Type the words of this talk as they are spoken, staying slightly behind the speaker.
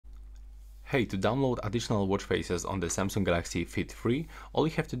Hey, to download additional watch faces on the Samsung Galaxy Fit 3, all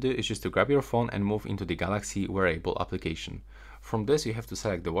you have to do is just to grab your phone and move into the Galaxy Wearable application. From this you have to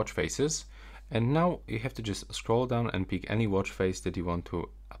select the watch faces, and now you have to just scroll down and pick any watch face that you want to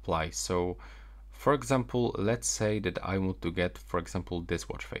apply. So for example, let's say that I want to get, for example, this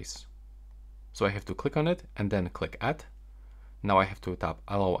watch face. So I have to click on it and then click add. Now I have to tap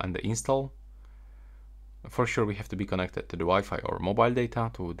allow and install. For sure we have to be connected to the Wi-Fi or mobile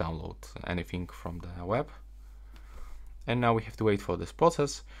data to download anything from the web. And now we have to wait for this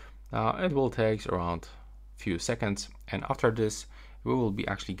process. It will take around few seconds, and after this we will be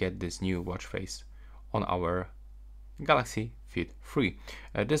actually get this new watch face on our Galaxy Fit 3.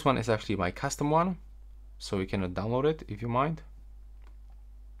 This one is actually my custom one, so you cannot download it if you mind.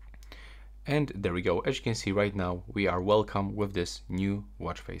 And there we go. As you can see right now, we are welcome with this new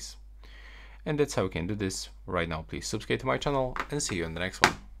watch face. And that's how you can do this right now. Please subscribe to my channel and see you in the next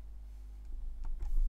one.